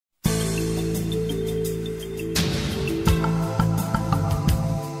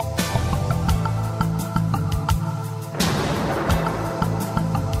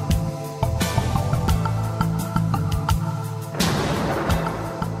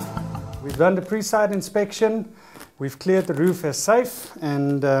We've done the pre-site inspection. We've cleared the roof as safe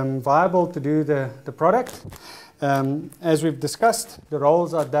and viable to do the product. As we've discussed, the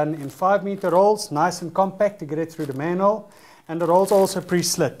rolls are done in 5-meter rolls, nice and compact to get it through the manhole. And the rolls are also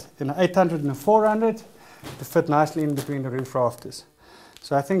pre-slit in 800 and 400 to fit nicely in between the roof rafters.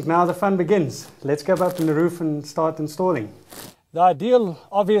 So I think now the fun begins. Let's go up on the roof and start installing. The ideal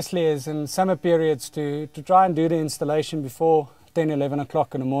obviously is in summer periods to try and do the installation before 10, 11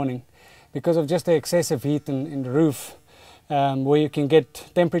 o'clock in the morning because of just the excessive heat in the roof where you can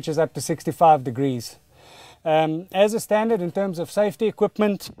get temperatures up to 65 degrees. As a standard in terms of safety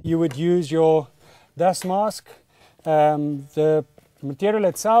equipment, you would use your dust mask. The material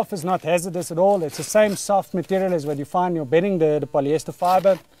itself is not hazardous at all. It's the same soft material as what you find in your bedding, the polyester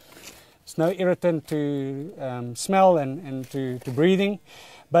fiber. It's no irritant to smell and to breathing.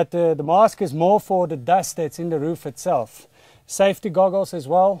 But the mask is more for the dust that's in the roof itself. Safety goggles as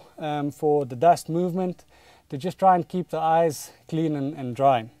well for the dust movement to just try and keep the eyes clean and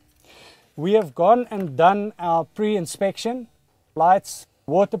dry. We have gone and done our pre-inspection, lights,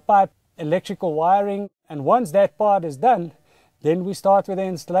 water pipe, electrical wiring, and once that part is done, then we start with the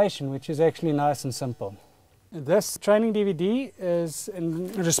installation, which is actually nice and simple. This training DVD is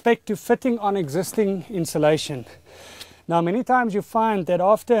in respect to fitting on existing insulation. Now many times you find that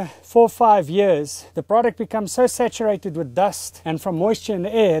after 4 or 5 years, the product becomes so saturated with dust and from moisture in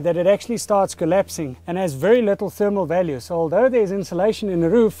the air that it actually starts collapsing and has very little thermal value. So although there's insulation in the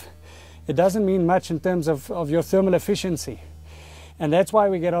roof, it doesn't mean much in terms of your thermal efficiency. And that's why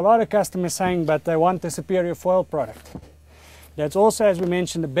we get a lot of customers saying, but they want the superior foil product. That's also, as we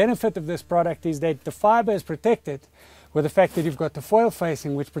mentioned, the benefit of this product is that the fiber is protected with the fact that you've got the foil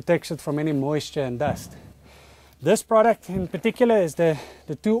facing, which protects it from any moisture and dust. This product in particular is the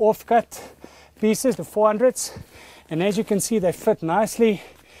 2 offcut pieces, the 400s. And as you can see, they fit nicely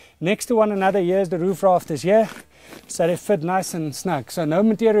next to one another. Here's the roof rafters here. So they fit nice and snug. So no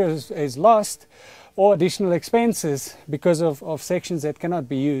material is lost or additional expenses because of sections that cannot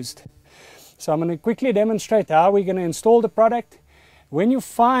be used. So I'm going to quickly demonstrate how we're going to install the product. When you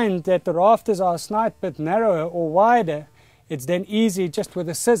find that the rafters are a slight bit narrower or wider, it's then easy just with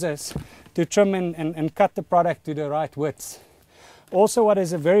the scissors to trim and cut the product to the right width. Also, what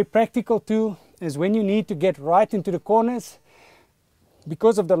is a very practical tool is when you need to get right into the corners,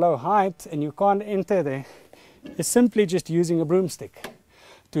 because of the low height and you can't enter there, is simply just using a broomstick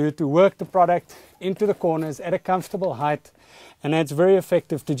to work the product into the corners at a comfortable height, and that's very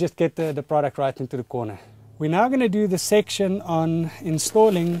effective to just get the product right into the corner. We're now going to do the section on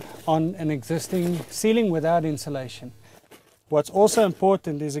installing on an existing ceiling without insulation. What's also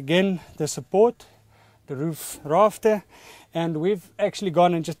important is again the support, the roof rafter, and we've actually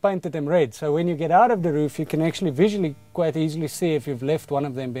gone and just painted them red, so when you get out of the roof you can actually visually quite easily see if you've left one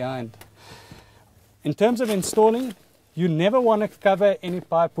of them behind. In terms of installing, you never want to cover any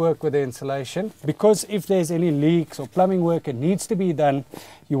pipe work with the insulation because if there's any leaks or plumbing work that needs to be done,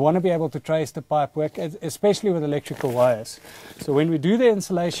 you want to be able to trace the pipe work, especially with electrical wires. So when we do the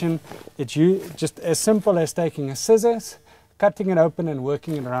insulation, it's just as simple as taking a scissors, cutting it open and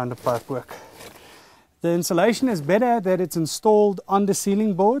working it around the pipe work. The insulation is better that it's installed on the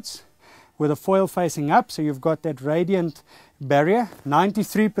ceiling boards with the foil facing up, so you've got that radiant barrier.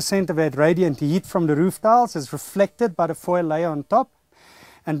 93% of that radiant heat from the roof tiles is reflected by the foil layer on top,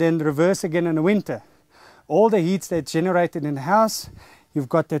 and then the reverse again in the winter. All the heat that's generated in the house, you've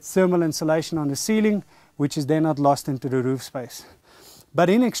got that thermal insulation on the ceiling, which is then not lost into the roof space. But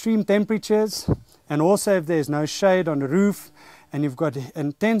in extreme temperatures, and also if there's no shade on the roof, and you've got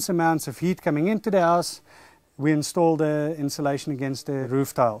intense amounts of heat coming into the house, we install the insulation against the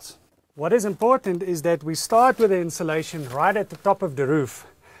roof tiles. What is important is that we start with the insulation right at the top of the roof,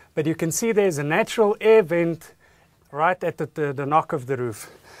 but you can see there's a natural air vent right at the knock of the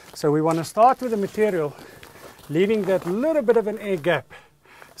roof. So we want to start with the material, leaving that little bit of an air gap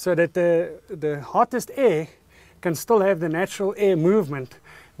so that the hottest air can still have the natural air movement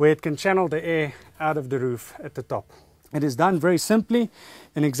where it can channel the air out of the roof at the top. It is done very simply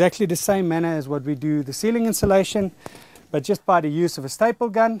in exactly the same manner as what we do the ceiling insulation, but just by the use of a staple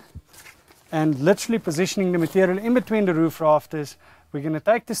gun and literally positioning the material in between the roof rafters. We're going to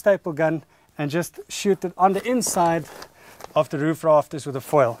take the staple gun and just shoot it on the inside of the roof rafters with a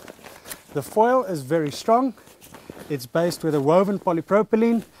foil. The foil is very strong. It's based with a woven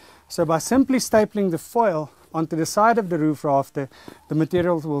polypropylene, so by simply stapling the foil onto the side of the roof rafter, the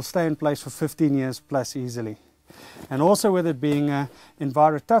material will stay in place for 15 years plus easily. And also with it being an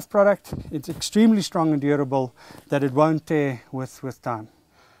EnviroTough product, it's extremely strong and durable that it won't tear with time.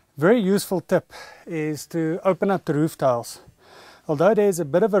 Very useful tip is to open up the roof tiles. Although there's a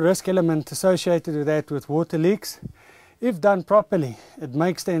bit of a risk element associated with that with water leaks, if done properly, it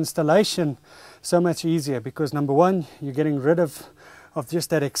makes the installation so much easier because number one, you're getting rid of just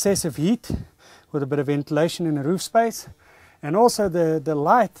that excessive heat with a bit of ventilation in the roof space. And also the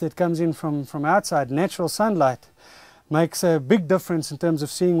light that comes in from outside, natural sunlight, makes a big difference in terms of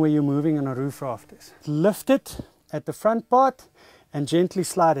seeing where you're moving on a roof rafters. Lift it at the front part and gently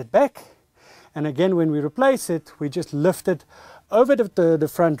slide it back. And again, when we replace it, we just lift it over the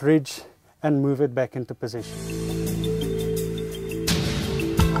front ridge and move it back into position.